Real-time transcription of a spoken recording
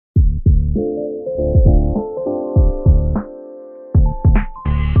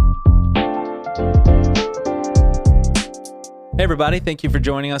Hey, everybody. Thank you for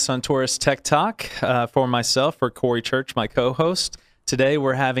joining us on Taurus Tech Talk. For myself, for Corey Church, my co-host. Today,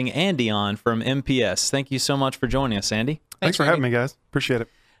 we're having Andy on from MPS. Thank you so much for joining us, Andy. Thanks for having me, guys. Appreciate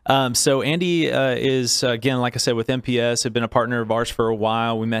it. So Andy is, again, like I said, with MPS, had been a partner of ours for a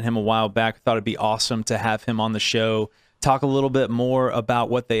while. We met him a while back. Thought it'd be awesome to have him on the show, talk a little bit more about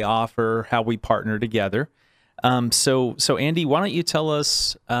what they offer, how we partner together. So Andy, why don't you tell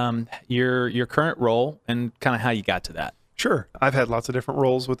us your current role and kind of how you got to that? Sure. I've had lots of different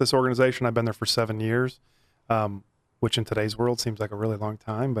roles with this organization. I've been there for 7 years, which in today's world seems like a really long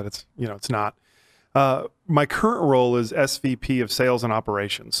time, but it's not. My current role is SVP of Sales and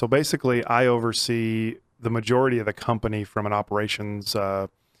Operations. So basically, I oversee the majority of the company from an operations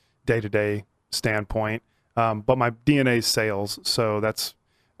day-to-day standpoint, but my DNA is sales. So that's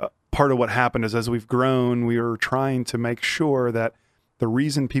part of what happened is as we've grown, we were trying to make sure that the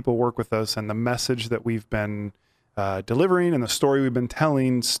reason people work with us and the message that we've been delivering and the story we've been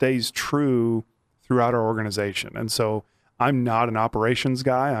telling stays true throughout our organization. And so I'm not an operations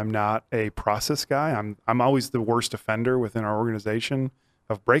guy. I'm not a process guy. I'm always the worst offender within our organization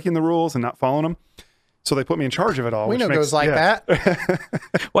of breaking the rules and not following them. So they put me in charge of it all. We know it goes like that.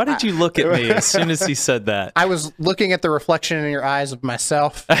 Why did you look at me as soon as he said that? I was looking at the reflection in your eyes of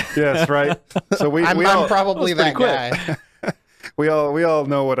myself. Yes, right. So I'm probably that guy. We all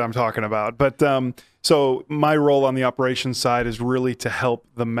know what I'm talking about. But so my role on the operations side is really to help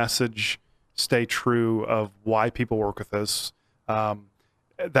the message stay true of why people work with us.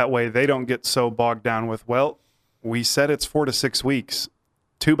 That way they don't get so bogged down with, well, we said it's 4 to 6 weeks.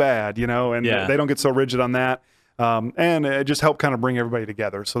 Too bad, and they don't get so rigid on that. And it just helped kind of bring everybody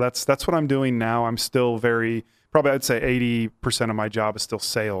together. So that's what I'm doing now. I'm still probably I'd say 80% of my job is still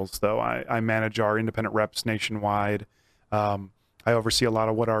sales, though. I manage our independent reps nationwide. I oversee a lot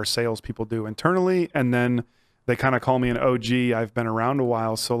of what our salespeople do internally, and then they kind of call me an OG. I've been around a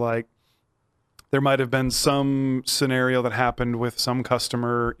while, so like there might have been some scenario that happened with some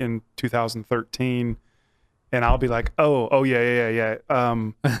customer in 2013, and I'll be like, oh yeah.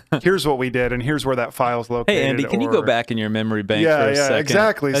 Here's what we did, and here's where that file's located. Hey, Andy, can you go back in your memory bank for a second?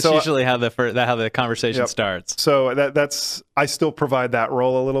 Exactly. That's usually how the conversation starts. So that's I still provide that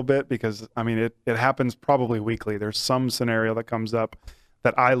role a little bit because it happens probably weekly. There's some scenario that comes up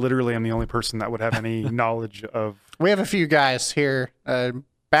that I literally am the only person that would have any knowledge of. We have a few guys here.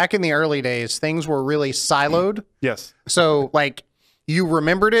 Back in the early days, things were really siloed. Yes. So like you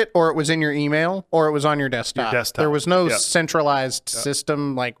remembered it, or it was in your email, or it was on your desktop. There was no centralized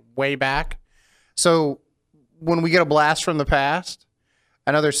system like way back. So when we get a blast from the past,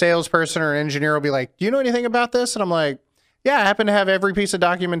 another salesperson or engineer will be like, do you know anything about this? And I'm like, yeah, I happen to have every piece of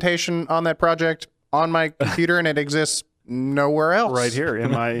documentation on that project on my computer, and it exists nowhere else. Right here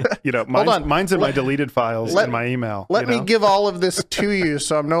in my, mine's in my deleted files in my email. Let me give all of this to you,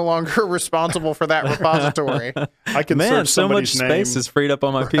 so I'm no longer responsible for that repository. I can search so much somebody's name. space is freed up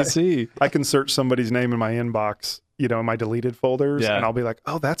on my PC. I can search somebody's name in my inbox, in my deleted folders, and I'll be like,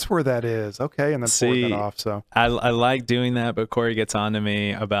 oh, that's where that is. Okay, and then forward that off. So I like doing that, but Corey gets on to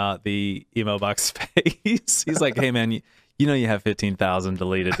me about the email box space. He's like, hey, man, you have 15,000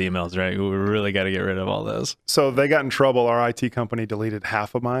 deleted emails, right? We really got to get rid of all those. So they got in trouble. Our IT company deleted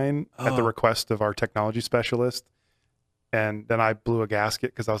half of mine at the request of our technology specialist. And then I blew a gasket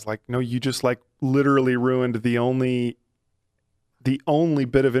because I was like, no, you just literally ruined the only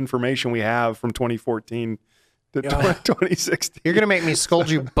bit of information we have from 2014 to 2016. You're going to make me scold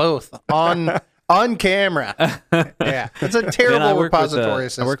you both on camera. Yeah, it's a terrible repository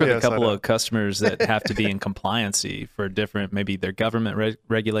system. I work with a couple of customers that have to be in compliancy for different, maybe their government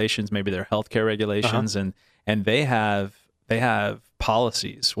regulations, maybe their healthcare regulations, and they have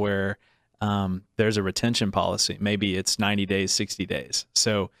policies where there's a retention policy. Maybe it's 90 days, 60 days.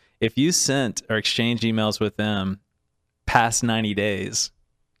 So if you sent or exchanged emails with them past 90 days,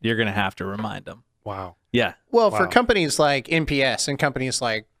 you're going to have to remind them. Wow. Yeah. Well, for companies like MPS and companies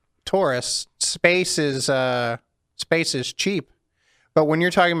like Taurus, space is cheap. But when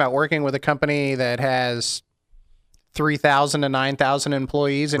you're talking about working with a company that has 3,000 to 9,000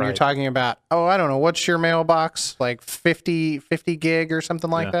 employees, and you're talking about, I don't know, what's your mailbox? Like 50 gig or something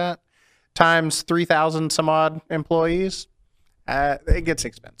like that, times 3,000 some odd employees, it gets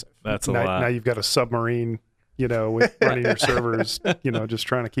expensive. That's a lot. Now you've got a submarine, with running your servers, just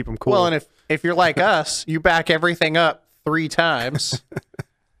trying to keep them cool. Well, and if you're like us, you back everything up 3 times.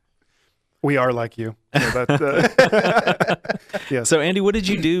 We are like you. So, yes. So Andy, what did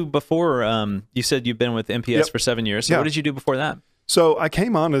you do before? You said you've been with MPS for 7 years. So what did you do before that? So I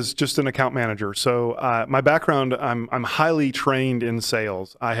came on as just an account manager. So my background, I'm highly trained in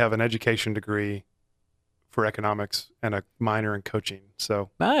sales. I have an education degree for economics and a minor in coaching. So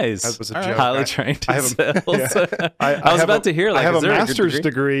Nice. that was a All right. joke. Highly trained in I have sales. I was have about to hear, like, I have is a there a good master's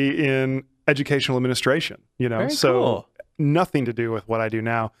degree? degree in educational administration, Very so cool. nothing to do with what I do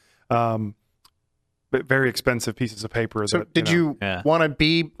now. But very expensive pieces of paper. So that, did know. you Yeah. want to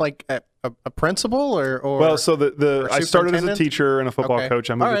be like a principal or Well, so or I started as a superintendent? teacher and a football Okay. coach.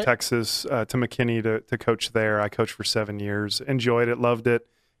 I moved All to right. Texas to McKinney to coach there. I coached for 7 years, enjoyed it, loved it,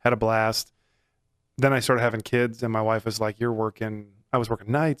 had a blast. Then I started having kids, and my wife was like, "You're working." I was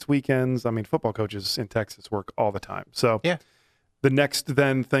working nights, weekends. I mean, football coaches in Texas work all the time. So Yeah. the next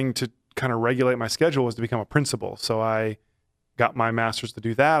then thing to kind of regulate my schedule was to become a principal. So I got my master's to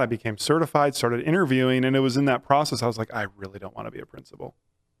do that. I became certified, started interviewing, and it was in that process I was like, I really don't want to be a principal.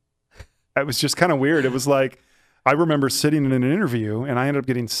 It was just kind of weird. It was like, I remember sitting in an interview and I ended up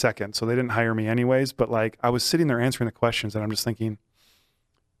getting second, so they didn't hire me anyways, but like I was sitting there answering the questions and I'm just thinking,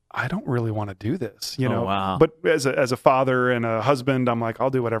 I don't really want to do this, you Oh, know. wow. But as a father and a husband, I'm like, I'll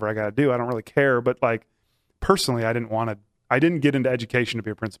do whatever I got to do. I don't really care, but like personally, I didn't get into education to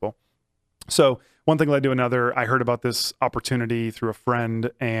be a principal. So one thing led to another. I heard about this opportunity through a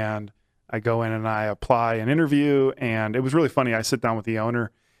friend, and I go in and I apply an interview, and it was really funny. I sit down with the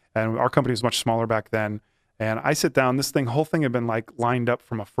owner, and our company was much smaller back then. And I sit down, whole thing had been like lined up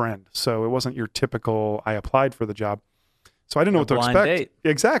from a friend. So it wasn't your typical, I applied for the job. So I didn't know what to blind expect. date.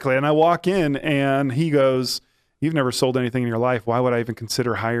 Exactly. And I walk in and he goes, "You've never sold anything in your life. Why would I even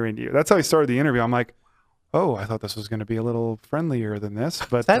consider hiring you?" That's how he started the interview. I'm like, oh, I thought this was going to be a little friendlier than this.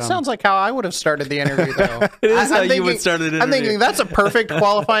 But That sounds like how I would have started the interview, though. It is how I'm you would start an I'm interview. thinking that's a perfect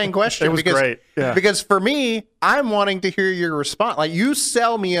qualifying question. It was because, great, yeah. Because for me, I'm wanting to hear your response. Like you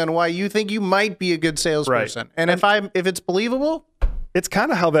sell me on why you think you might be a good salesperson, and if it's believable, it's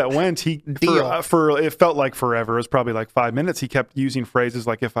kind of how that went. Deal. For it felt like forever. It was probably like 5 minutes. He kept using phrases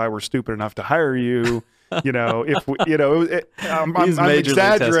like, "If I were stupid enough to hire you," if we, I'm He's majorly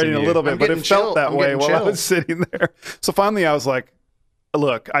exaggerating testing a you. little bit, I'm but it getting felt chilled. that I'm way getting while I chilled. was sitting there. So finally, I was like,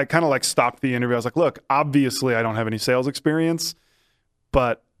 "Look," I kind of like stopped the interview. I was like, "Look, obviously, I don't have any sales experience,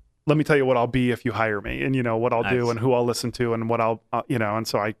 but let me tell you what I'll be if you hire me, and what I'll do, Nice. and who I'll listen to, and what I'll, and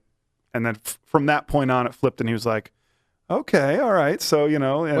so and then from that point on, it flipped, and he was like, "Okay, all right." So, and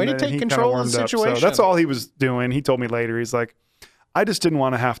Way to then take he kinda control of the warmed up. situation. So that's all he was doing. He told me later, he's like, "I just didn't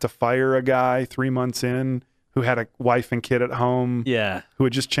want to have to fire a guy 3 months in who had a wife and kid at home, Yeah. who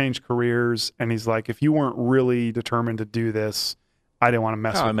had just changed careers." And he's like, "If you weren't really determined to do this, I didn't want to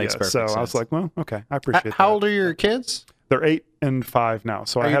mess Oh, it with makes you." perfect So I was sense. like, "Well, okay, I appreciate that." how old are your kids? They're 8 and 5 now.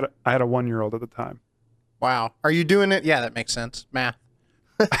 So Are you- I had a 1-year-old at the time. Wow, are you doing it? Yeah, that makes sense. Math.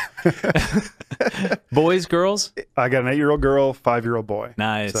 Boys, girls? I got an 8-year-old girl, 5-year-old boy.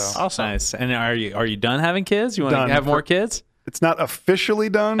 Nice. So- Awesome. Nice. And are you done having kids? You want Done. to have more kids? It's not officially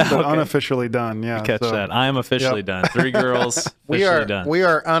done, but Okay. unofficially done. Yeah. Catch so- that. I am officially Yep. done. 3 girls, officially We done.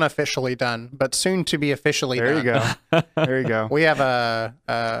 are unofficially done, but soon to be officially There done. you go. There you go. We have a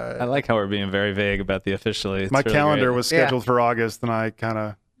I like how we're being very vague about the officially. It's My really calendar great. was Yeah. scheduled for August, and I kind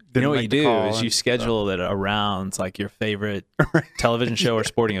of You didn't know what make you the do call, is you and schedule it around like your favorite television show or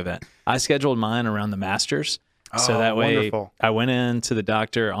sporting event. I scheduled mine around the Masters. So Oh, that way wonderful. I went in to the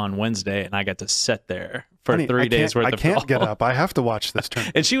doctor on Wednesday and I got to sit there for Honey, 3 days worth I of can't get golf. up. I have to watch this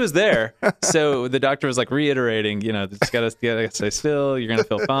tournament. And she was there. So the doctor was like reiterating, just gotta stay still, you're gonna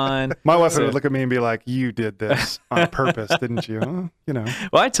feel fine. My wife So- would look at me and be like, "You did this on purpose, didn't you?"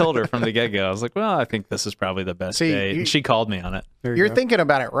 Well, I told her from the get-go, I was like, well, I think this is probably the best See, date. And she called me on it. There you You're go. thinking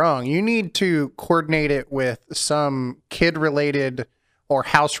about it wrong. You need to coordinate it with some kid-related or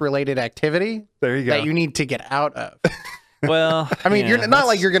house-related activity There you go. that you need to get out of. Well, I mean, yeah, you're not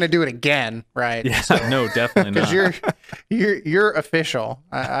like you're going to do it again, right? Yeah, no, definitely not. Because you're official.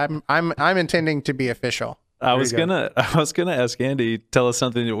 I'm intending to be official. I was you go. gonna ask Andy, tell us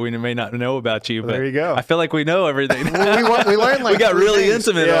something that we may not know about you, but there you go. I feel like we know everything. We learned like we got 3 really things.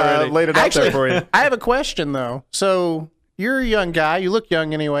 intimate yeah, I already. laid it out Actually, there for you. I have a question though. So you're a young guy. You look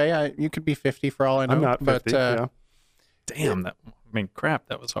young anyway. You could be 50 for all I know. I'm not 50. But yeah. Damn, crap,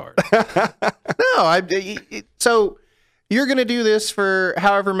 that was hard. no, so you're going to do this for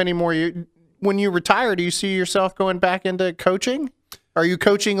however many more years. When you retire, do you see yourself going back into coaching? Are you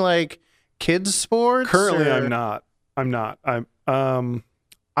coaching like kids sports? Currently, or- I'm not.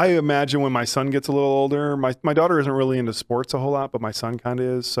 I imagine when my son gets a little older, my daughter isn't really into sports a whole lot, but my son kind of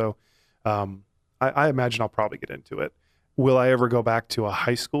is. So I imagine I'll probably get into it. Will I ever go back to a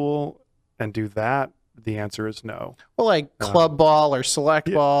high school and do that? The answer is no. Well, like club ball or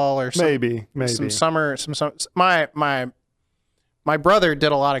select ball or some, Maybe. some summer. My brother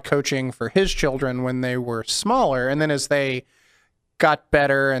did a lot of coaching for his children when they were smaller, and then as they got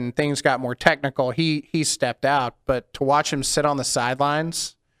better and things got more technical, he stepped out. But to watch him sit on the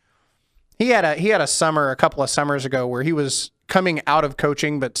sidelines, he had a summer a couple of summers ago where he was coming out of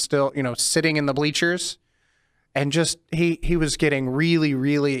coaching but still, sitting in the bleachers, and just he was getting really,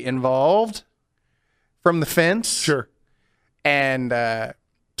 really involved from the fence. Sure. And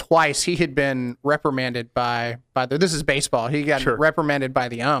twice he had been reprimanded by this is baseball. He got Sure. reprimanded by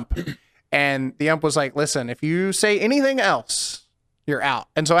the ump, and the ump was like, "Listen, if you say anything else, you're out."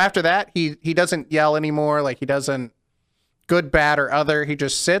 And so after that, he doesn't yell anymore. Like, he doesn't, good, bad, or other. He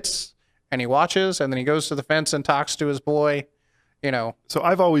just sits and he watches, and then he goes to the fence and talks to his boy. So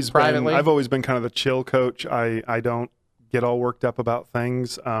I've always Privately. been kind of the chill coach. I don't get all worked up about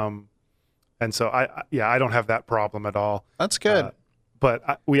things. And so I don't have that problem at all. That's good.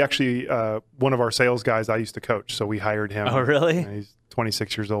 But we actually, one of our sales guys I used to coach, so we hired him. Oh, really? He's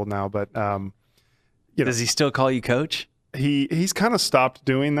 26 years old now, but Does he still call you coach? he's kind of stopped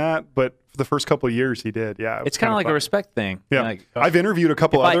doing that. But for the first couple of years, he did. Yeah, it was It's kind of like a fun. respect thing. Yeah, Like, I've interviewed a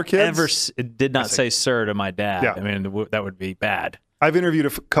couple if other I kids. ever did not say sir to my dad, Yeah. I mean, that would be bad. I've interviewed a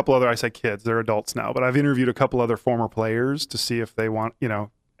couple other. I say kids; they're adults now. But I've interviewed a couple other former players to see if they want,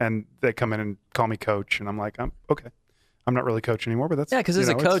 and they come in and call me coach, and I'm like, I'm okay. I'm not really coach anymore, but that's Yeah, because as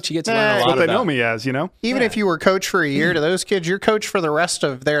a it's- coach, you get to Yeah, learn a that's lot what they about. know me as, Even if you were coach for a year, to those kids, you're coach for the rest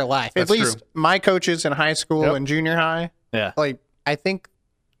of their life. That's At least true. my coaches in high school Yep. and junior high, Yeah. like, I think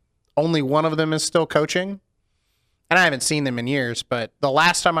only one of them is still coaching. And I haven't seen them in years, but the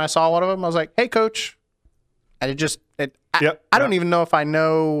last time I saw one of them, I was like, "Hey, coach." And I don't even know if I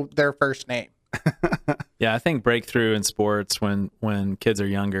know their first name. Yeah, I think breakthrough in sports when kids are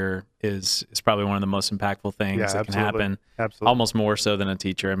younger is probably one of the most impactful things Yeah, that can absolutely. happen. Absolutely. Almost more so than a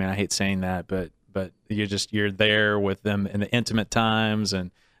teacher. I mean, I hate saying that, but you're there with them in the intimate times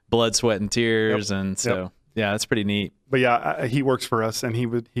and blood, sweat, and tears, and so yeah, that's pretty neat. But yeah, he works for us, and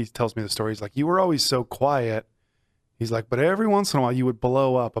he tells me the story. He's like, "You were always so quiet." He's like, "But every once in a while, you would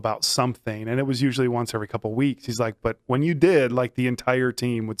blow up about something, and it was usually once every couple of weeks." He's like, "But when you did, like, the entire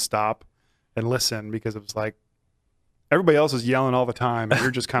team would stop and listen because it was like everybody else is yelling all the time, and you're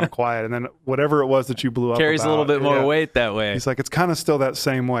just kind of quiet. And then whatever it was that you blew up Carries a little about, bit more yeah. weight that way. He's like, it's kind of still that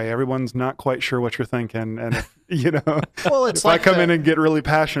same way. Everyone's not quite sure what you're thinking, and if, Well, it's if like I come in and get really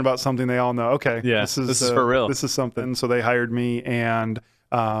passionate about something, they all know, okay, Yeah, this is this is for real. This is something. So they hired me, and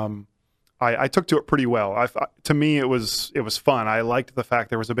I took to it pretty well. To me, it was fun. I liked the fact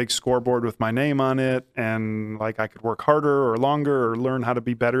there was a big scoreboard with my name on it, and like I could work harder or longer or learn how to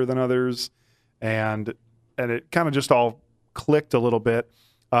be better than others, and it kind of just all clicked a little bit.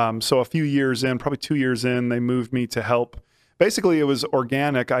 So a few years in, probably 2 years in, they moved me to help. Basically, it was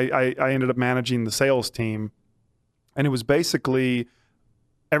organic. I ended up managing the sales team, and it was basically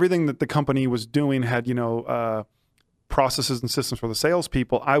everything that the company was doing had, processes and systems for the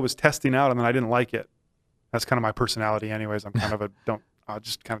salespeople. I was testing out, and then I didn't like it. That's kind of my personality anyways. I'm kind of I'll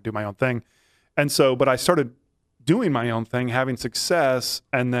just kind of do my own thing. And so, but I started doing my own thing, having success.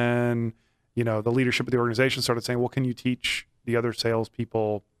 And then, the leadership of the organization started saying, well, can you teach the other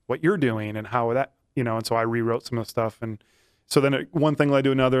salespeople what you're doing and how that, and so I rewrote some of the stuff. And so then one thing led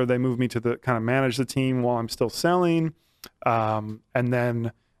to another. They moved me to the kind of manage the team while I'm still selling. And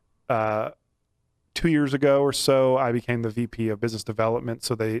then, 2 years ago or so, I became the VP of business development.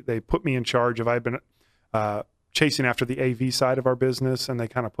 So they put me in charge of, I've been chasing after the AV side of our business, and they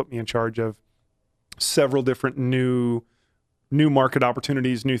kind of put me in charge of several different new market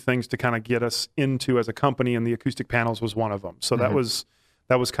opportunities, new things to kind of get us into as a company, and the acoustic panels was one of them. So that was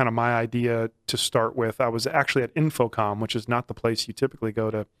kind of my idea to start with. I was actually at Infocom, which is not the place you typically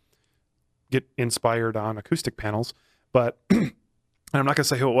go to get inspired on acoustic panels, but and I'm not going to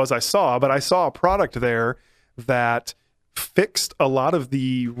say who it was I saw, but I saw a product there that fixed a lot of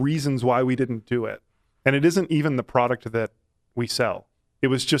the reasons why we didn't do it. And it isn't even the product that we sell. It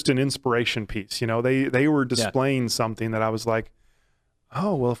was just an inspiration piece. They were displaying something that I was like,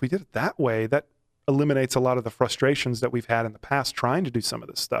 oh, well, if we did it that way, that eliminates a lot of the frustrations that we've had in the past trying to do some of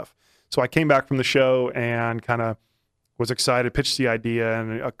this stuff. So I came back from the show and kind of was excited, pitched the idea,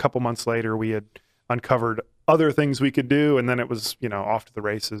 and a couple months later we had uncovered other things we could do, and then it was off to the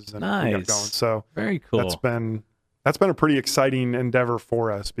races, and we got Nice. going. So Very cool. that's been a pretty exciting endeavor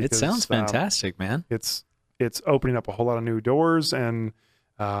for us. It Because, sounds fantastic, man. It's opening up a whole lot of new doors, and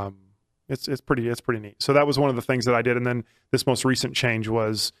it's pretty neat. So that was one of the things that I did, and then this most recent change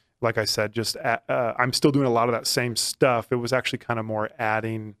was, like I said, just I'm still doing a lot of that same stuff. It was actually kind of more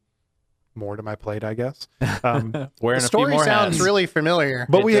adding more to my plate, I guess. Wearing The a few story more sounds hats. really familiar.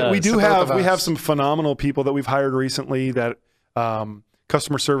 But It we does. do To both have of we have us. some phenomenal people that we've hired recently, that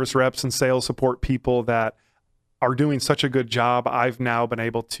customer service reps and sales support people that are doing such a good job. I've now been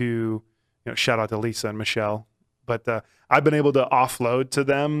able to, shout out to Lisa and Michelle, but I've been able to offload to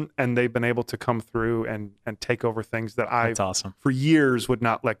them, and they've been able to come through and take over things that I, That's awesome. for years, would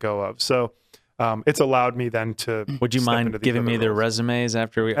not let go of. So it's allowed me then to. Would you step into mind these giving other me their roles. resumes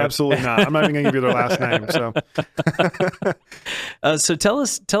after we? Absolutely not. I'm not even going to give you their last name. So So tell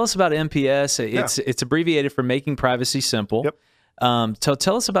us about MPS. It's abbreviated for Making Privacy Simple. Yep. So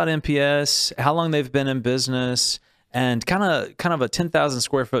tell us about MPS, how long they've been in business, and kind of a 10,000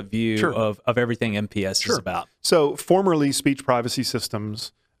 square foot view Sure. of everything MPS is about. So formerly Speech Privacy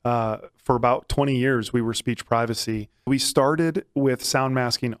Systems, for about 20 years, we were Speech Privacy. We started with sound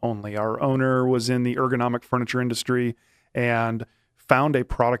masking only. Our owner was in the ergonomic furniture industry and found a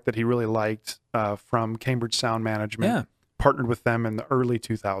product that he really liked from Cambridge Sound Management. Yeah. Partnered with them in the early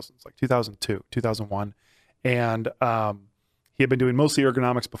 2000s, like 2002, 2001. And he had been doing mostly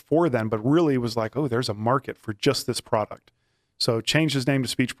ergonomics before then, but really was like, oh, there's a market for just this product. So changed his name to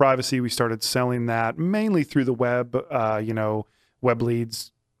Speech Privacy. We started selling that mainly through the web, web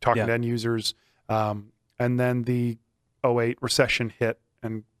leads, talking to end users. And then the 2008 recession hit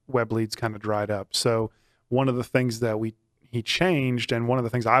and web leads kind of dried up. So one of the things that he changed, and one of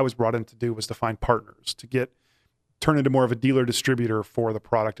the things I was brought in to do, was to find partners to turn into more of a dealer distributor for the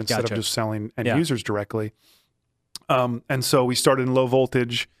product instead Gotcha. of just selling end users directly. And so we started in low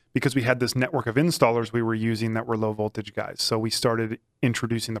voltage because we had this network of installers we were using that were low voltage guys. So we started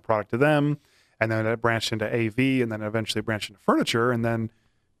introducing the product to them, and then it branched into AV, and then eventually branched into furniture, and then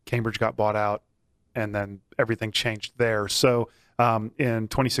Cambridge got bought out, and then everything changed there. So in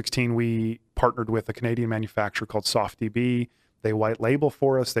 2016, we partnered with a Canadian manufacturer called SoftDB. They white label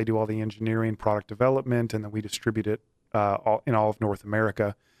for us. They do all the engineering, product development, and then we distribute it in all of North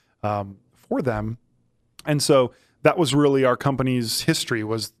America for them. And so that was really our company's history,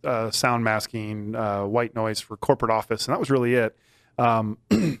 was sound masking, white noise for corporate office, and that was really it. And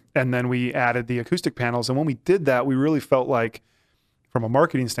then we added the acoustic panels. And when we did that, we really felt like, from a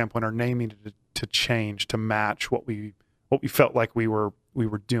marketing standpoint, our name needed to change to match what we felt like we were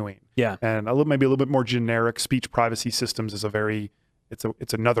doing. Yeah. And maybe a little bit more generic. Speech Privacy Systems is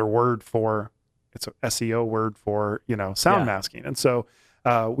it's another word for, it's an SEO word for, sound masking. And so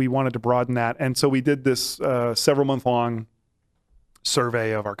we wanted to broaden that. And so we did this several month long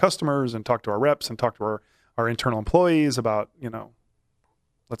survey of our customers, and talked to our reps, and talked to our internal employees about,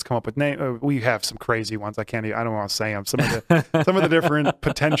 let's come up with name. We have some crazy ones. I don't want to say them. Some of the different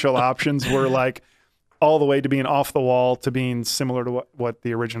potential options were like all the way to being off the wall to being similar to what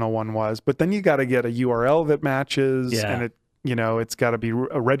the original one was. But then you got to get a URL that matches, and it's got to be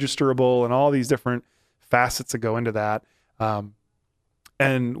registerable, and all these different facets that go into that. And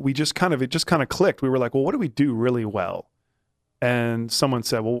it just kind of clicked. We were like, well, what do we do really well? And someone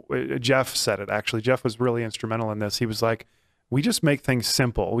said, well, Jeff said it actually. Jeff was really instrumental in this. He was like, we just make things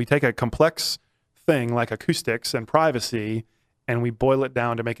simple. We take a complex thing like acoustics and privacy, and we boil it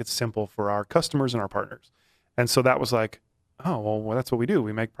down to make it simple for our customers and our partners. And so that was like, oh, well, that's what we do.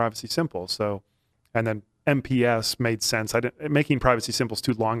 We make privacy simple. So, and then MPS made sense. Making privacy simple is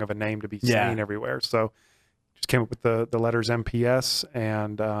too long of a name to be seen everywhere. So just came up with the letters MPS.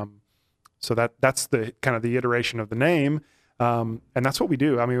 And so that's the kind of the iteration of the name. And that's what we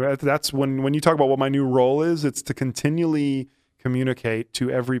do. I mean, that's when you talk about what my new role is, it's to continually communicate to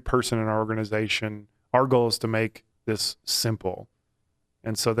every person in our organization. Our goal is to make this simple.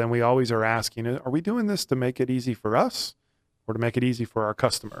 And so then we always are asking, are we doing this to make it easy for us or to make it easy for our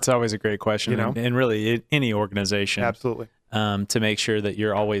customer? It's always a great question, and really any organization. Absolutely. To make sure that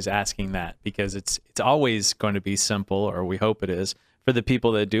you're always asking that, because it's always going to be simple, or we hope it is, for the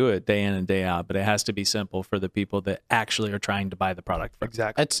people that do it day in and day out, but it has to be simple for the people that actually are trying to buy the product.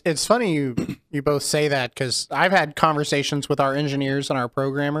 Exactly. It's funny you both say that, because I've had conversations with our engineers and our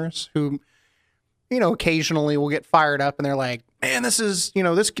programmers who, occasionally will get fired up and they're like, man, this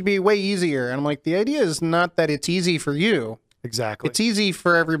could be way easier. And I'm like, the idea is not that it's easy for you. Exactly. It's easy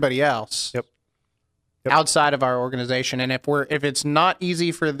for everybody else. Yep. Outside of our organization. And if it's not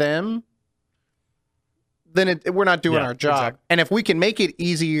easy for them, then we're not doing our job. Exactly. And if we can make it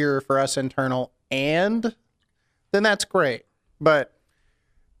easier for us internal, then that's great. But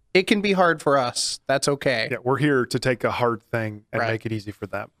it can be hard for us. That's okay. Yeah, we're here to take a hard thing and make it easy for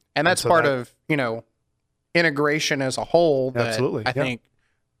them. And that's part of, integration as a whole that absolutely, I think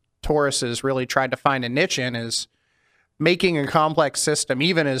Taurus has really tried to find a niche in, is making a complex system,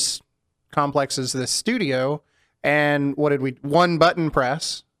 even as complex as this studio. And what did we, one button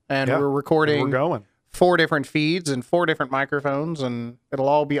press, and we're recording. We're going. 4 different feeds and 4 different microphones, and it'll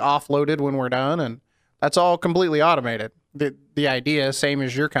all be offloaded when we're done, and that's all completely automated. The idea, same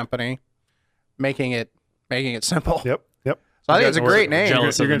as your company, making it making it simple. Yep. So I think it's a great name.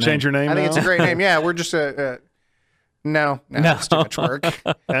 jealous You're of going the to change your name I think now? it's a great name. Yeah, we're just no, it's too much work.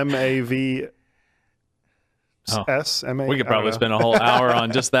 MAVS. We could probably spend a whole hour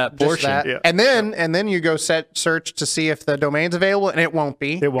on just that Just portion. that. Yeah. And then you go search to see if the domain's available, and it won't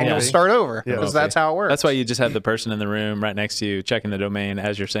be. It won't and you'll be. start over Yeah. because that's how it works. That's why you just have the person in the room right next to you checking the domain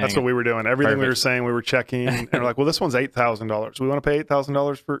as you're saying. That's what we were doing. Everything we were Perfect. saying, we were checking, and we're like, well, this one's $8,000. We want to pay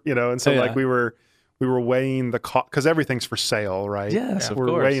 $8,000 for, and so Yeah. like we were weighing the cost because everything's for sale, right? Yes, of we're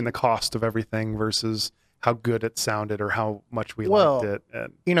course. weighing the cost of everything versus how good it sounded or how much we Well, liked it.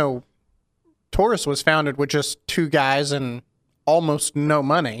 And Taurus was founded with just 2 guys and almost no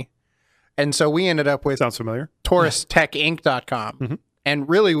money. And so we ended up with sounds familiar. TaurusTechInc.com. Mhm. And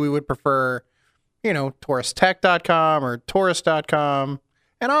really we would prefer, TaurusTech.com or Taurus.com.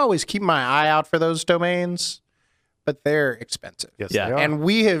 And I always keep my eye out for those domains, but they're expensive. Yes, Yeah. they are. And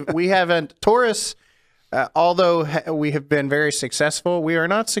we haven't Taurus, although we have been very successful, we are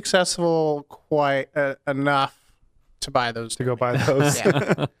not successful quite enough to buy those. to go buy those.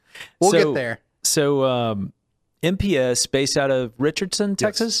 Yeah. We'll So- get there. So MPS based out of Richardson,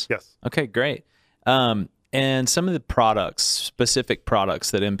 Texas? Yes. Okay, great. And some of the specific products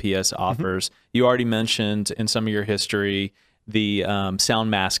that MPS offers, you already mentioned in some of your history the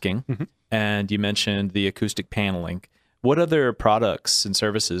sound masking, and you mentioned the acoustic paneling. What other products and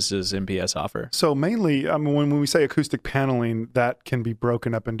services does MPS offer? So mainly, when we say acoustic paneling, that can be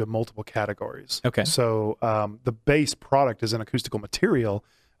broken up into multiple categories. Okay. So the base product is an acoustical material,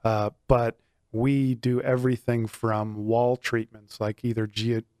 but we do everything from wall treatments, like either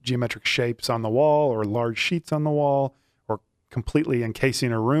geometric shapes on the wall or large sheets on the wall, or completely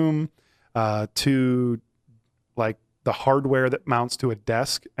encasing a room, to like the hardware that mounts to a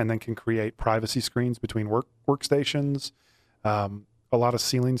desk and then can create privacy screens between workstations. A lot of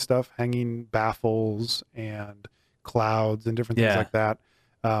ceiling stuff, hanging baffles and clouds and different things Yeah. like that.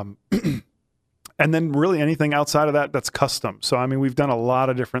 And then really anything outside of that that's custom. So, I mean, we've done a lot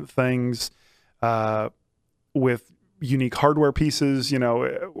of different things with unique hardware pieces.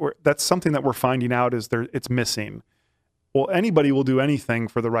 That's something that we're finding out is it's missing. Well, anybody will do anything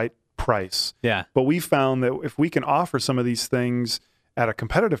for the right price. Yeah. But we found that if we can offer some of these things at a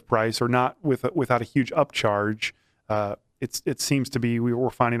competitive price or not without a huge upcharge, it seems to be we're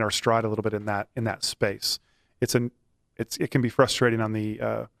finding our stride a little bit in that space. It can be frustrating on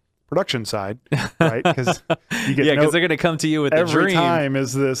the production side, right? Because you get Because they're going to come to you with the every dream. time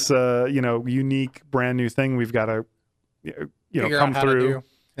is this unique brand new thing we've got to Figure come out how to through do.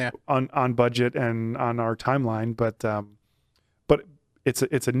 Yeah. on budget and on our timeline, but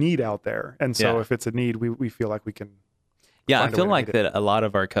it's a need out there, and so Yeah. if it's a need, we feel like we can. Yeah, I find a feel way to like meet it. that a lot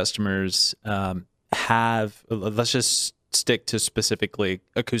of our customers have, let's just stick to specifically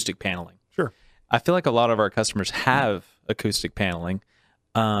acoustic paneling. Sure. I feel like a lot of our customers have acoustic paneling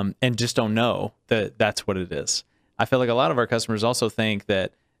and just don't know that that's what it is. I feel like a lot of our customers also think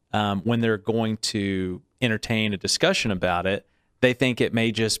that when they're going to entertain a discussion about it, they think it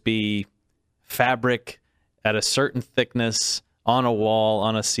may just be fabric at a certain thickness on a wall,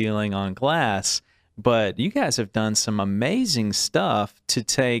 on a ceiling, on glass. But you guys have done some amazing stuff to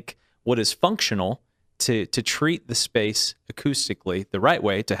take what is functional to treat the space acoustically the right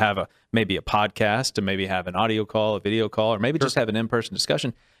way, to have maybe a podcast, to maybe have an audio call, a video call, or maybe just have an in-person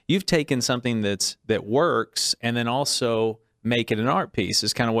discussion. You've taken something that works and then also make it an art piece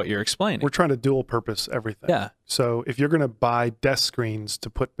is kind of what you're explaining. We're trying to dual purpose everything. Yeah. So if you're going to buy desk screens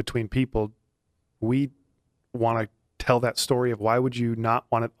to put between people, we want to tell that story of why would you not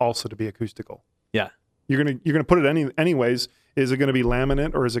want it also to be acoustical? Yeah. You're gonna put it anyways. Is it going to be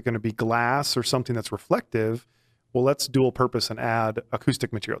laminate or is it going to be glass or something that's reflective? Well, let's dual purpose and add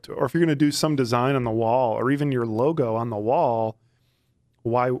acoustic material to it. Or if you're going to do some design on the wall or even your logo on the wall,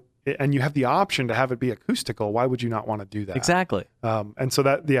 why? And you have the option to have it be acoustical. Why would you not want to do that? Exactly. And so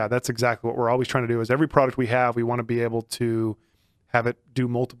that's exactly what we're always trying to do. Is every product we have, we want to be able to have it do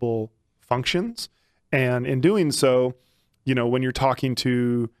multiple functions. And in doing so, when you're talking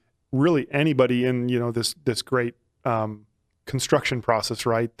to really anybody in this great construction process,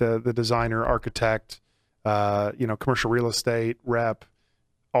 right? The designer, architect, commercial real estate rep,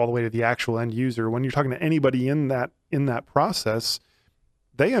 all the way to the actual end user. When you're talking to anybody in that process,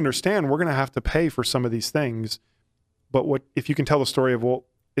 they understand we're going to have to pay for some of these things. But if you can tell the story of, well,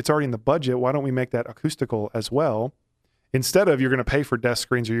 it's already in the budget, why don't we make that acoustical as well? Instead of you're going to pay for desk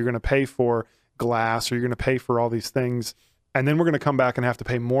screens or you're going to pay for glass or you're going to pay for all these things, and then we're going to come back and have to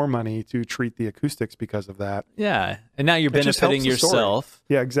pay more money to treat the acoustics because of that. Yeah. And now you're It just benefiting helps the story. yourself.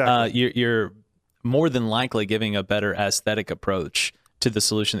 Yeah, exactly. You're more than likely giving a better aesthetic approach to the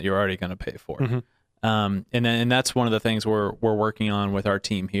solution that you're already going to pay for. Mhm. And that's one of the things we're working on with our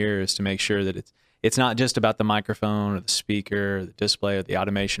team here, is to make sure that it's not just about the microphone or the speaker or the display or the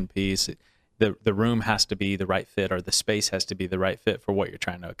automation piece. The room has to be the right fit, or the space has to be the right fit for what you're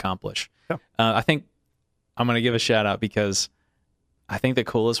trying to accomplish. Yeah. I think I'm going to give a shout out, because I think the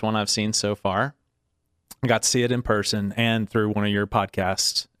coolest one I've seen so far, I got to see it in person and through one of your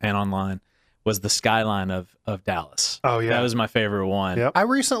podcasts and online, was the skyline of Dallas. Oh, yeah. That was my favorite one. Yep. I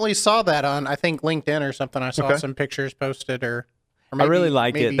recently saw that on, I think, LinkedIn or something. I saw Okay. some pictures posted, or I maybe, really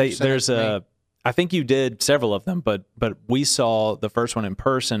like maybe it. you sent There's to me. I think you did several of them, but we saw the first one in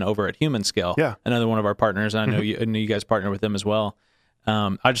person over at Human Scale. Yeah. Another one of our partners. I know I knew you guys partner with them as well.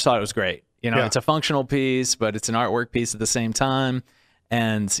 I just thought it was great. Yeah. It's a functional piece, but it's an artwork piece at the same time.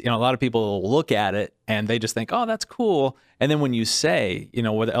 And, a lot of people look at it and they just think, oh, that's cool. And then when you say,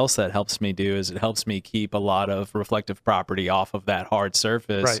 what else that helps me do is it helps me keep a lot of reflective property off of that hard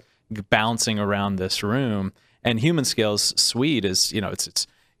surface bouncing around this room. And Human Scale's suite is,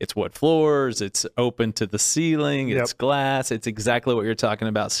 it's wood floors, it's open to the ceiling, it's glass. It's exactly what you're talking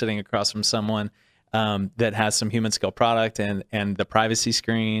about, sitting across from someone that has some Human Scale product and the privacy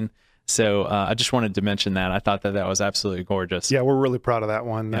screen. So I just wanted to mention that. I thought that was absolutely gorgeous. Yeah, we're really proud of that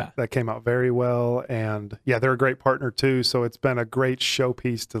one. That came out very well. And yeah, they're a great partner too. So it's been a great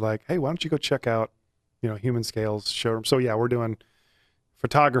showpiece to like, hey, why don't you go check out, Human Scale's showroom. So yeah, we're doing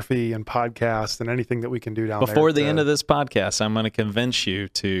photography and podcast and anything that we can do down there. Before the end of this podcast, I'm going to convince you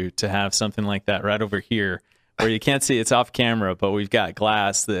to have something like that right over here, where you can't see, it's off camera, but we've got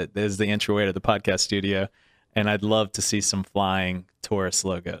glass that is the entryway to the podcast studio. And I'd love to see some flying Taurus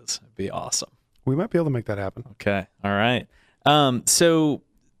logos. It'd be awesome. We might be able to make that happen. Okay. All right. So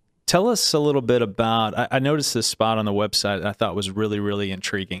tell us a little bit about, I noticed this spot on the website that I thought was really, really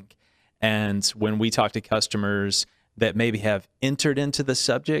intriguing. And when we talk to customers that maybe have entered into the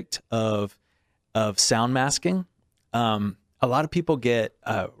subject of sound masking, a lot of people get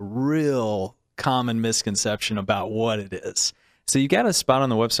a real common misconception about what it is. So you got a spot on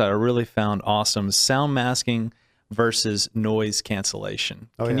the website I really found awesome: sound masking versus noise cancellation.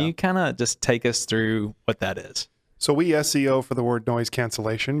 Can you kind of just take us through what that is? So we SEO for the word noise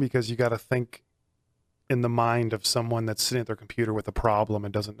cancellation because you got to think in the mind of someone that's sitting at their computer with a problem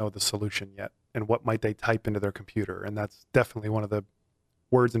and doesn't know the solution yet, and what might they type into their computer. And that's definitely one of the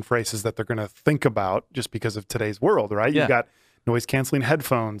words and phrases that they're going to think about just because of today's world, right? Yeah. You've got noise canceling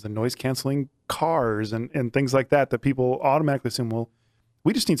headphones and noise canceling cars and things like that people automatically assume, well,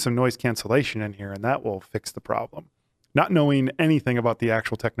 we just need some noise cancellation in here and that will fix the problem, not knowing anything about the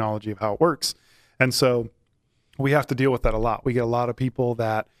actual technology of how it works. And so we have to deal with that a lot. We get a lot of people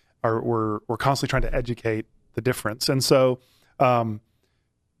that we're constantly trying to educate the difference. And so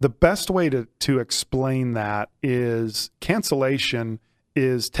the best way to explain that is cancellation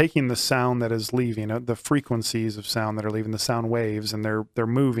is taking the sound that is leaving, the frequencies of sound that are leaving, the sound waves, and they're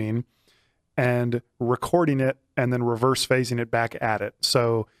moving, and recording it and then reverse phasing it back at it.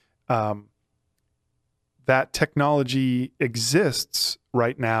 So that technology exists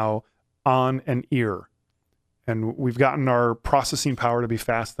right now on an ear. And we've gotten our processing power to be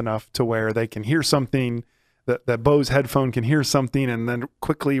fast enough to where they can hear something, that Bose headphone can hear something and then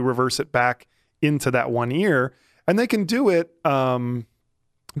quickly reverse it back into that one ear. And they can do it.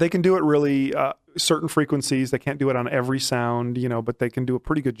 They can do it really certain frequencies. They can't do it on every sound, but they can do a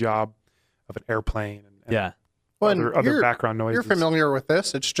pretty good job of an airplane and Well, other background noises. You're familiar with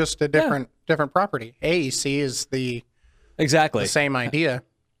this. It's just a different property. AEC is the same idea.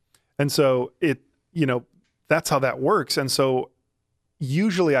 And so that's how that works. And so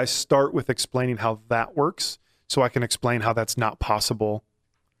usually I start with explaining how that works so I can explain how that's not possible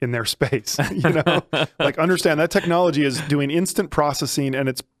in their space. Like understand that technology is doing instant processing and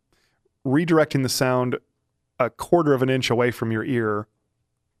it's redirecting the sound a quarter of an inch away from your ear.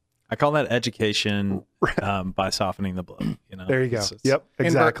 I call that education by softening the blow. There you go. Yep,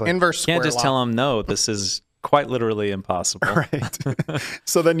 exactly. Inverse square Can't just law. tell them, no, this is quite literally impossible. Right.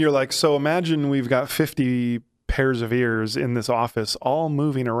 So then you're like, so imagine we've got 50 pairs of ears in this office, all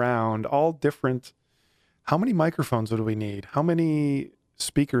moving around, all different. How many microphones would we need? How many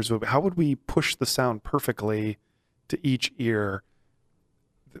speakers how would we push the sound perfectly to each ear?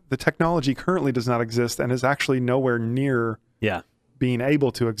 The technology currently does not exist and is actually nowhere near being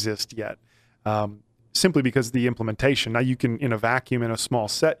able to exist yet, simply because the implementation. Now you can, in a vacuum, in a small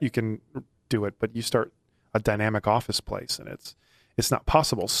set, you can do it, but you start a dynamic office place and it's not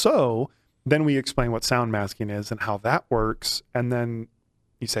possible. So then we explain what sound masking is and how that works. And then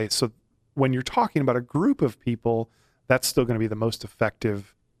you say, so when you're talking about a group of people, that's still going to be the most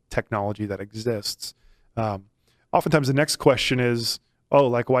effective technology that exists. Oftentimes the next question is, oh,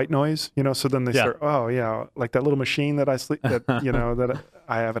 like white noise, you know, so then they Yeah. start, oh yeah, like that little machine that I sleep, that, you know, that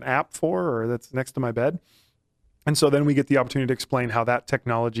I have an app for, or that's next to my bed. And so then we get the opportunity to explain how that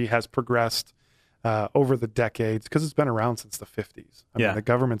technology has progressed over the decades, because it's been around since the 50s. I mean, the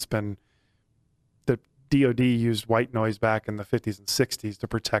government's been, the DoD used white noise back in the 50s and 60s to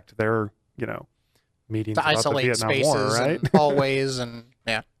protect their, you know, meetings To about isolate the Vietnam War, spaces right? and hallways and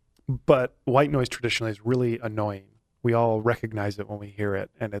yeah. But white noise traditionally is really annoying. We all recognize it when we hear it,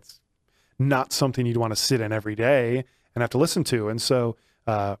 and it's not something you'd want to sit in every day and have to listen to. And so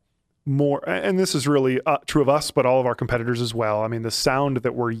more, and this is really true of us, but all of our competitors as well. I mean, the sound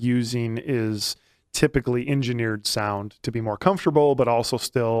that we're using is typically engineered sound to be more comfortable, but also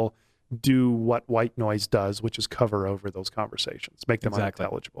still do what white noise does, which is cover over those conversations, make them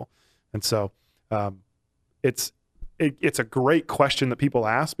unintelligible. And so it's a great question that people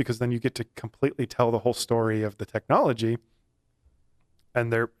ask, because then you get to completely tell the whole story of the technology.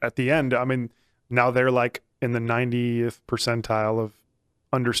 And they're at the end, I mean, now they're like in the 90th percentile of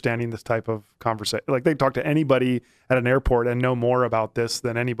understanding this type of conversation. Like they talk to anybody at an airport and know more about this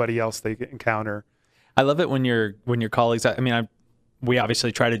than anybody else they encounter. I love it when your colleagues, I mean, we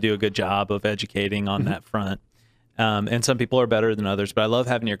obviously try to do a good job of educating on that front. And some people are better than others, but I love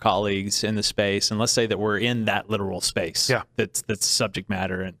having your colleagues in the space. And let's say that we're in that literal space. Yeah. That's subject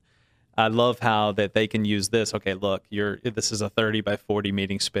matter. And I love how that they can use this. Okay, look, this is a 30 by 40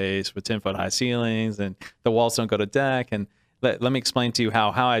 meeting space with 10-foot high ceilings, and the walls don't go to deck. And let me explain to you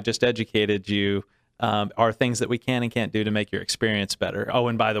how I just educated you are things that we can and can't do to make your experience better. Oh,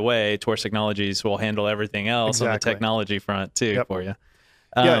 and by the way, Taurus Technologies will handle everything else on the technology front too for you.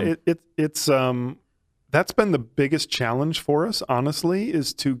 It's that's been the biggest challenge for us, honestly,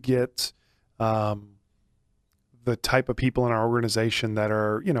 is to get the type of people in our organization that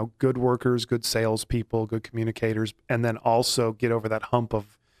are, you know, good workers, good salespeople, good communicators, and then also get over that hump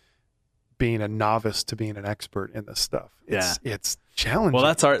of being a novice to being an expert in this stuff. It's challenging.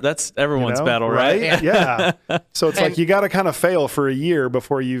 Well, that's everyone's battle, right? Yeah. So it's like you got to kind of fail for a year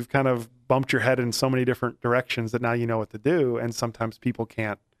before you've kind of bumped your head in so many different directions that now you know what to do. And sometimes people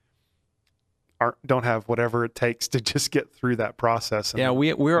don't have whatever it takes to just get through that process. Yeah,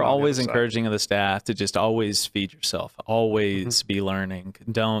 we're always encouraging the staff to just always feed yourself, always be learning.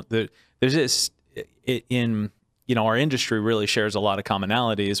 There's this in, you know, our industry really shares a lot of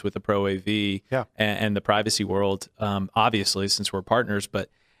commonalities with the Pro AV and the privacy world, obviously, since we're partners. But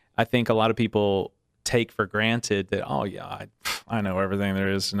I think a lot of people take for granted that, oh, yeah, I know everything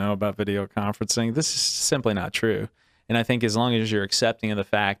there is to know about video conferencing. This is simply not true. And I think as long as you're accepting of the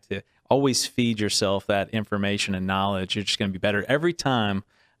fact to always feed yourself that information and knowledge, you're just going to be better. Every time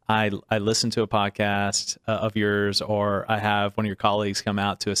I listen to a podcast of yours, or I have one of your colleagues come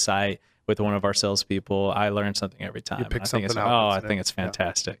out to a site with one of our salespeople, I learn something every time. You pick something out. I think it's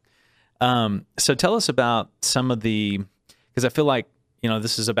fantastic. So tell us about some of because I feel like, you know,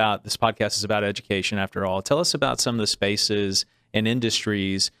 this podcast is about education after all. Tell us about some of the spaces and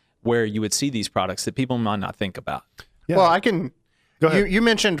industries where you would see these products that people might not think about. Yeah. Well, I can. Go ahead. You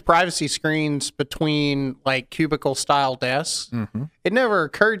mentioned privacy screens between like cubicle style desks. Mm-hmm. It never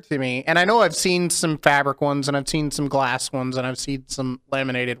occurred to me, and I know I've seen some fabric ones, and I've seen some glass ones, and I've seen some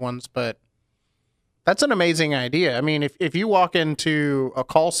laminated ones, but that's an amazing idea. I mean, if you walk into a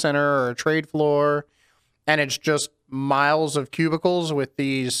call center or a trade floor, and it's just miles of cubicles with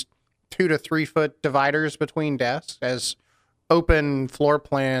these 2 to 3 foot dividers between desks, as open floor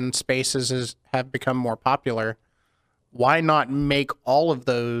plan spaces have become more popular, why not make all of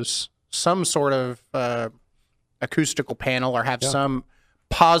those some sort of acoustical panel, or have some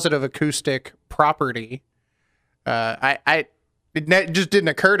positive acoustic property? It just didn't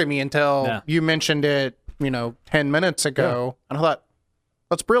occur to me until you mentioned it, 10 minutes ago. And I thought,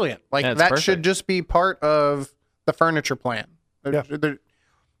 that's brilliant. Like, that perfect. should just be part of the furniture plan.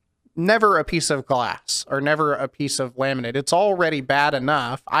 Never a piece of glass or never a piece of laminate. It's already bad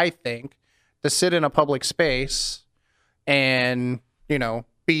enough, I think, to sit in a public space and,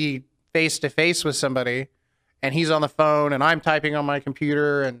 be face to face with somebody, and he's on the phone and I'm typing on my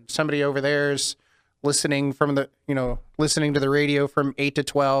computer, and somebody over there's listening to the radio from 8 to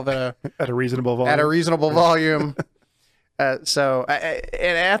 12 at a reasonable volume. At a reasonable volume. And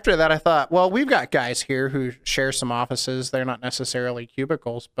after that, I thought, well, we've got guys here who share some offices. They're not necessarily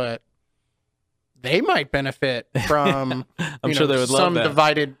cubicles, but they might benefit from I'm sure they would some love that.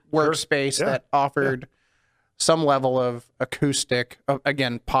 divided workspace that offered some level of acoustic,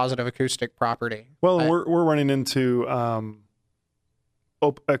 again, positive acoustic property. Well, we're running into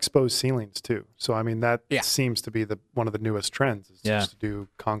exposed ceilings too. So I mean that seems to be one of the newest trends is just to do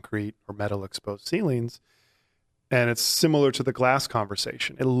concrete or metal exposed ceilings. and it's similar to the glass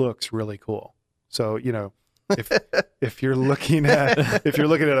conversation. It looks really cool. So, if you're looking at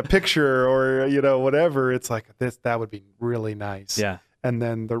a picture or whatever, it's like that would be really nice. Yeah. And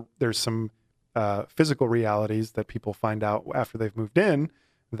then there's some physical realities that people find out after they've moved in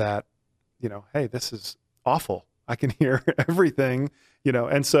that, hey, this is awful. I can hear everything,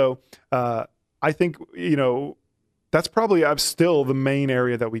 and so I think, that's probably still the main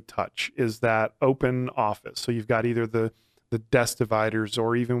area that we touch is that open office. So you've got either the desk dividers,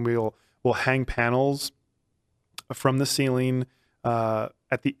 or even we'll hang panels from the ceiling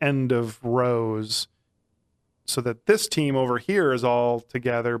at the end of rows, so that this team over here is all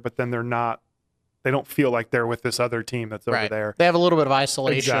together, but then they don't feel like they're with this other team that's over there. They have a little bit of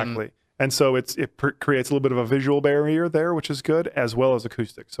isolation. Exactly. And so it creates a little bit of a visual barrier there, which is good, as well as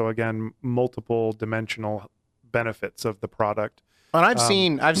acoustic. So again, multiple dimensional benefits of the product. And I've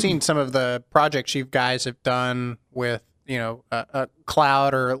seen some of the projects you guys have done with a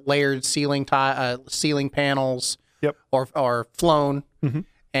cloud or layered ceiling panels. Yep. Or flown,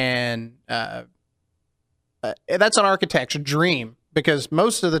 and that's an architect's dream, because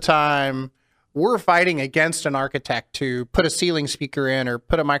most of the time we're fighting against an architect to put a ceiling speaker in or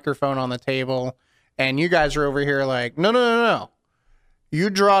put a microphone on the table, and you guys are over here like, no. You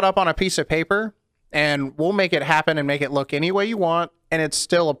draw it up on a piece of paper, and we'll make it happen and make it look any way you want, and it's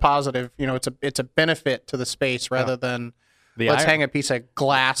still a positive. It's a benefit to the space rather than let's hang a piece of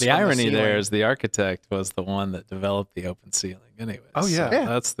glass. The irony there is the architect was the one that developed the open ceiling. Anyway. Oh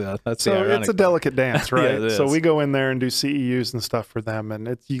yeah, so that's so the ironic it's a delicate dance, right? Yeah, so we go in there and do CEUs and stuff for them,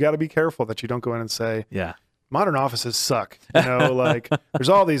 and you got to be careful that you don't go in and say, modern offices suck. Like there's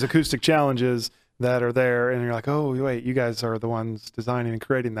all these acoustic challenges that are there, and you're like, oh wait, you guys are the ones designing and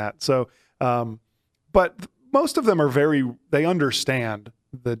creating that. So, but most of them are they understand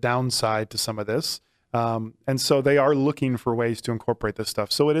the downside to some of this. And so they are looking for ways to incorporate this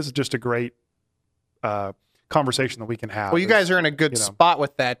stuff. So it is just a great conversation that we can have. Well, you guys are in a good spot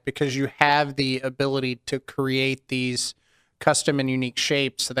with that, because you have the ability to create these custom and unique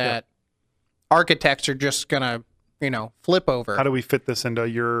shapes that architects are just going to, flip over. How do we fit this into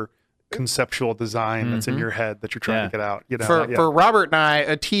your conceptual design that's in your head that you're trying to get out? For Robert and I,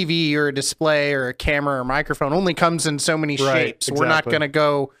 a TV or a display or a camera or microphone only comes in so many shapes. Exactly. We're not going to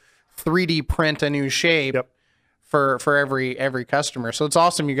go 3D print a new shape for every customer. So it's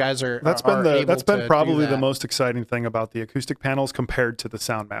awesome you guys are that's been probably the most exciting thing about the acoustic panels compared to the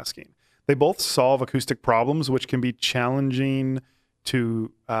sound masking. They both solve acoustic problems, which can be challenging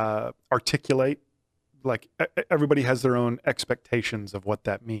to articulate. Like everybody has their own expectations of what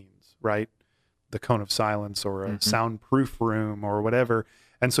that means, right? The cone of silence or a soundproof room or whatever.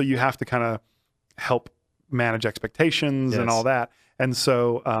 And so you have to kind of help manage expectations and all that. And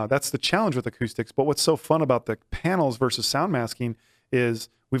so that's the challenge with acoustics. But what's so fun about the panels versus sound masking is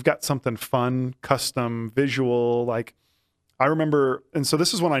we've got something fun, custom, visual. Like I remember, and so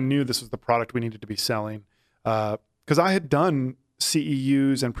this is when I knew this was the product we needed to be selling, because I had done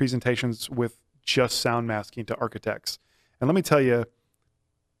CEUs and presentations with just sound masking to architects. And let me tell you,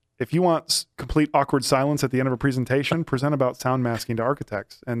 if you want complete awkward silence at the end of a presentation, present about sound masking to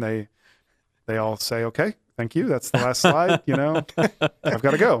architects. And they all say, okay, thank you. That's the last slide. I've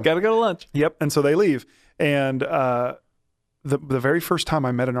got to go. Got to go to lunch. Yep. And so they leave. And the very first time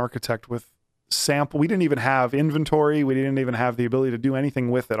I met an architect with sample, we didn't even have inventory. We didn't even have the ability to do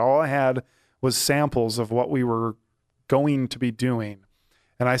anything with it. All I had was samples of what we were going to be doing.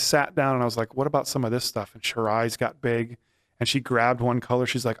 And I sat down and I was like, what about some of this stuff? And her eyes got big and she grabbed one color.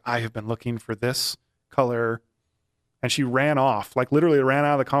 She's like, I have been looking for this color. And she ran off, like literally ran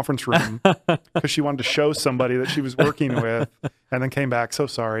out of the conference room because she wanted to show somebody that she was working with, and then came back. So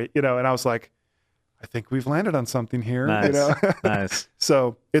sorry, and I was like, I think we've landed on something here. Nice. Nice.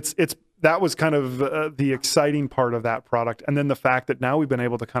 So that was kind of the exciting part of that product. And then the fact that now we've been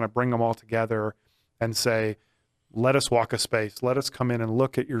able to kind of bring them all together and say, let us walk a space. Let us come in and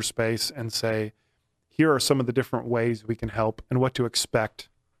look at your space and say, here are some of the different ways we can help and what to expect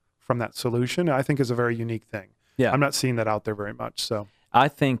from that solution. I think is a very unique thing. Yeah. I'm not seeing that out there very much. So I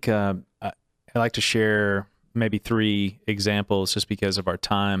think I like to share maybe 3 examples just because of our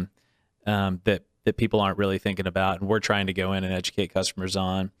time that people aren't really thinking about, and we're trying to go in and educate customers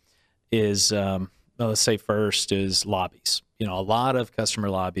on is, let's say first is lobbies. A lot of customer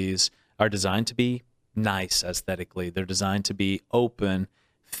lobbies are designed to be nice aesthetically. They're designed to be open,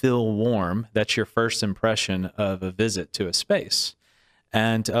 feel warm. That's your first impression of a visit to a space.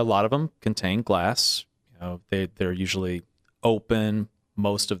 And a lot of them contain glass. They're usually open.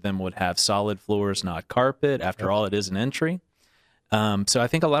 Most of them would have solid floors, not carpet. After all, it is an entry. So I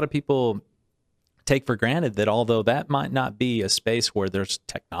think a lot of people take for granted that although that might not be a space where there's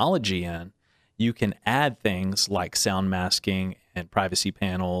technology in, you can add things like sound masking and privacy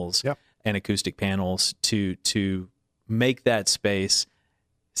panels Yep. and acoustic panels to make that space,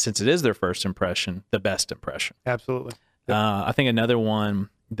 since it is their first impression, the best impression. Absolutely. I think another one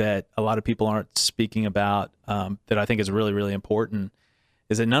that a lot of people aren't speaking about that I think is really, really important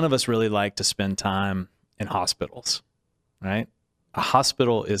is that none of us really like to spend time in hospitals, right? A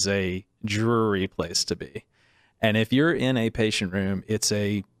hospital is a dreary place to be. And if you're in a patient room, it's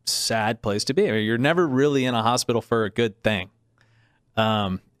a sad place to be. You're never really in a hospital for a good thing.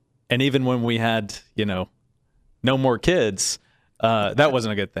 And even when we had, no more kids, that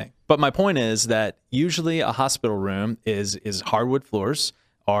wasn't a good thing. But my point is that usually a hospital room is hardwood floors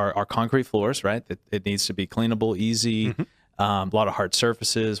or concrete floors, right? It needs to be cleanable, easy, a lot of hard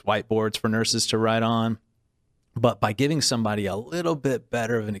surfaces, whiteboards for nurses to write on. But by giving somebody a little bit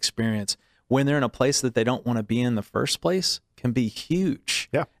better of an experience when they're in a place that they don't want to be in the first place can be huge.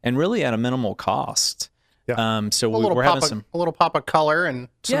 Yeah. And really at a minimal cost. Yeah. So A little we're having some a little pop of color and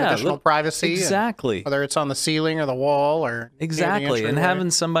some additional privacy. Exactly. And whether it's on the ceiling or the wall or Exactly. And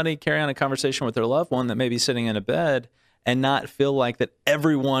having somebody carry on a conversation with their loved one that may be sitting in a bed and not feel like that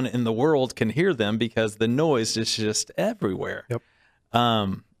everyone in the world can hear them because the noise is just everywhere. Yep.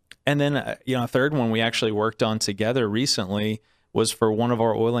 And then, a third one we actually worked on together recently was for one of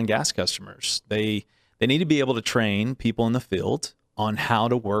our oil and gas customers. They need to be able to train people in the field on how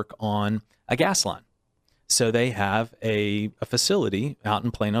to work on a gas line. So they have a facility out in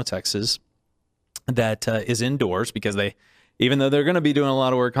Plano, Texas, that is indoors because even though they're going to be doing a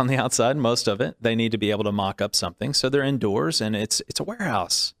lot of work on the outside, most of it, they need to be able to mock up something. So they're indoors and it's a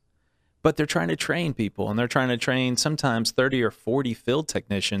warehouse, but they're trying to train people and they're trying to train sometimes 30 or 40 field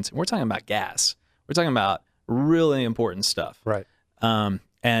technicians. And we're talking about gas. We're talking about really important stuff. Right. And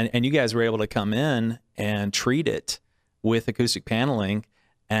you guys were able to come in and treat it with acoustic paneling.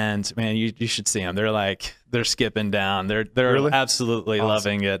 And man, you should see them. They're skipping down. They're Really? absolutely Awesome.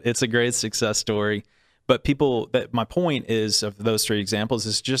 loving it. It's a great success story. But my point is of those three examples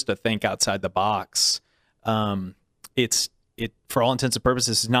is just to think outside the box. It for all intents and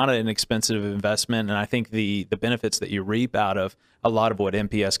purposes is not an expensive investment, and I think the benefits that you reap out of a lot of what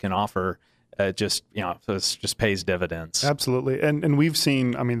MPS can offer just pays dividends. Absolutely. And we've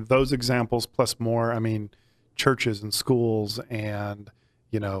seen, those examples plus more, churches and schools and,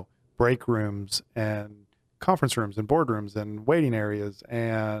 break rooms and conference rooms and boardrooms and waiting areas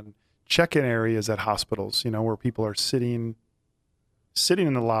and check-in areas at hospitals, where people are sitting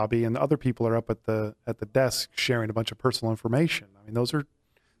in the lobby and the other people are up at the desk sharing a bunch of personal information. Those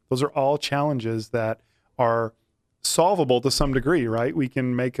are all challenges that are solvable to some degree, right? We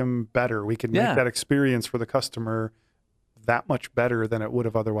can make them better. We can make that experience for the customer that much better than it would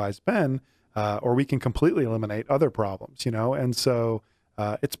have otherwise been, or we can completely eliminate other problems, And so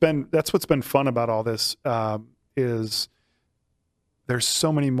that's what's been fun about all this, is there's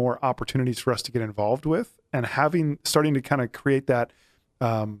so many more opportunities for us to get involved with, and starting to kind of create that,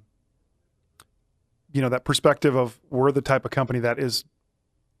 that perspective of we're the type of company that is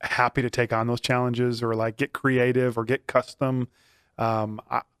happy to take on those challenges or like get creative or get custom.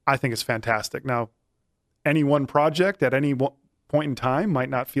 I think it's fantastic. Now, any one project at any point in time might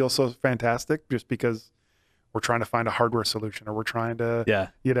not feel so fantastic just because we're trying to find a hardware solution or we're trying to,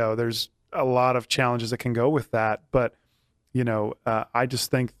 there's a lot of challenges that can go with that. But, I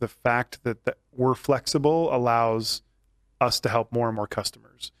just think the fact that we're flexible allows us to help more and more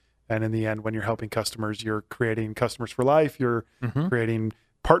customers. And in the end, when you're helping customers, you're creating customers for life, you're creating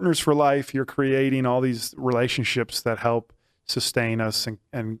partners for life, you're creating all these relationships that help sustain us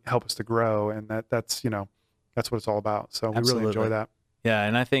and help us to grow. And that's what it's all about. So we really enjoy that. Yeah.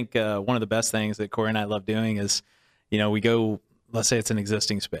 And I think one of the best things that Corey and I love doing is, we go, let's say it's an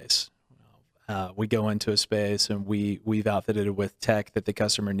existing space. We go into a space and we've outfitted it with tech that the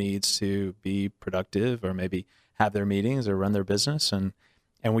customer needs to be productive or maybe have their meetings or run their business. And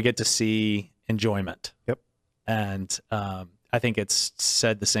we get to see enjoyment. Yep. And I think it's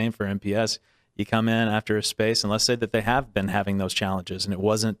said the same for MPS. You come in after a space, and let's say that they have been having those challenges, and it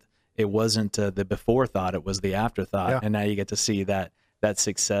wasn't the before thought, it was the afterthought. Yeah. And now you get to see that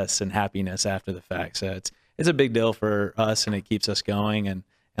success and happiness after the fact. So it's a big deal for us, and it keeps us going. And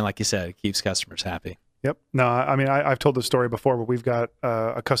like you said, it keeps customers happy. Yep. No, I've told this story before, but we've got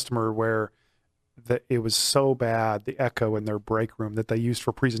a customer where it was so bad, the echo in their break room, that they used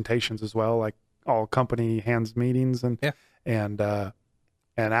for presentations as well, like all company hands meetings. And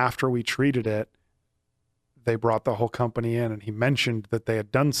after we treated it, they brought the whole company in, and he mentioned that they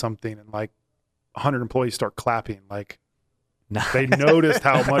had done something, and like 100 employees start clapping, like, They noticed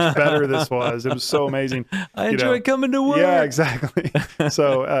how much better this was. It was so amazing. I enjoy coming to work. Yeah, exactly.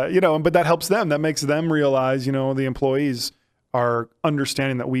 So, but that helps them. That makes them realize, the employees are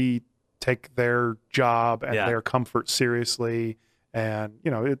understanding that we take their job and their comfort seriously. And,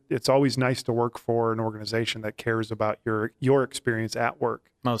 it's always nice to work for an organization that cares about your experience at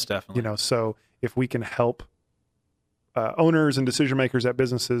work. Most definitely. So if we can help owners and decision makers at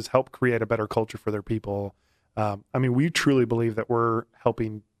businesses help create a better culture for their people, we truly believe that we're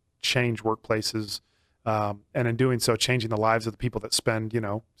helping change workplaces, and in doing so, changing the lives of the people that spend,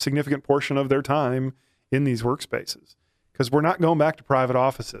 significant portion of their time in these workspaces. Because we're not going back to private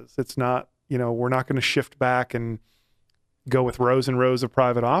offices. It's not, we're not going to shift back and go with rows and rows of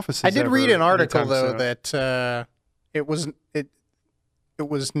private offices. I did read an article though that it was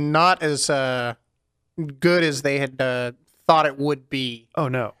not as good as they had thought it would be. Oh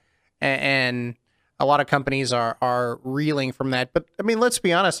no. And a lot of companies are reeling from that. But I mean, let's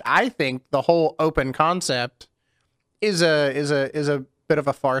be honest. I think the whole open concept is a bit of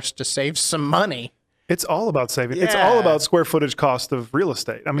a farce to save some money. It's all about saving. Yeah. It's all about square footage cost of real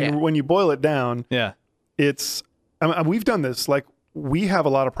estate. When you boil it down, it's. We've done this. Like, we have a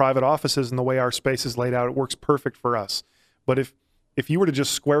lot of private offices, and the way our space is laid out, it works perfect for us. But if you were to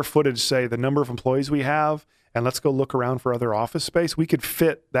just square footage, say, the number of employees we have, and let's go look around for other office space, we could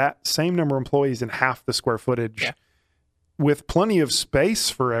fit that same number of employees in half the square footage with plenty of space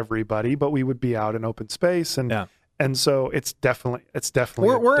for everybody, but we would be out in open space. And so it's definitely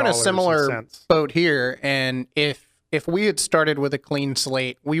we're in a similar boat here. And if we had started with a clean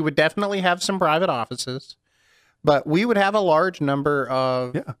slate, we would definitely have some private offices, but we would have a large number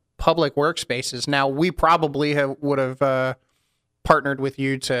of public workspaces. Now, we probably would have partnered with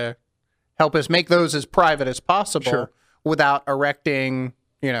you to help us make those as private as possible without erecting,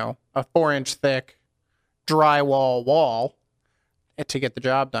 a 4-inch thick drywall wall to get the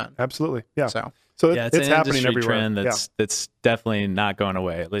job done. Absolutely. Yeah. So it's an happening industry everywhere. Trend that's definitely not going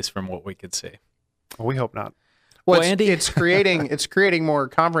away, at least from what we could see. Well, we hope not. Well, Andy, it's creating more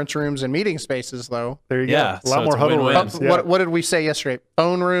conference rooms and meeting spaces, though. There you go. A lot more huddle rooms. What did we say yesterday?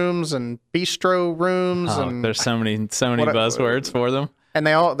 Phone rooms and bistro rooms, and there's so many buzzwords for them. And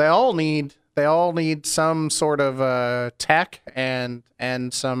they all need some sort of tech and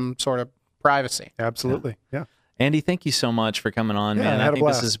some sort of privacy. Absolutely. Yeah. Andy, thank you so much for coming on, man. I think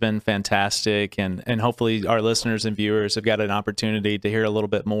this has been fantastic, and hopefully our listeners and viewers have got an opportunity to hear a little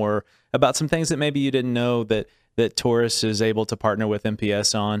bit more about some things that maybe you didn't know that Taurus is able to partner with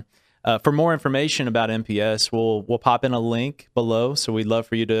MPS on. For more information about MPS, we'll pop in a link below, so we'd love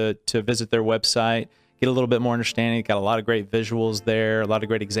for you to visit their website, get a little bit more understanding. Got a lot of great visuals there, a lot of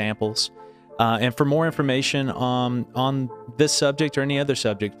great examples. And for more information on this subject or any other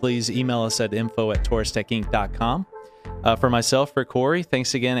subject, please email us at info@taurustechinc.com. For myself, for Corey,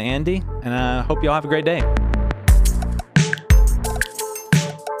 thanks again, Andy, and I hope you all have a great day.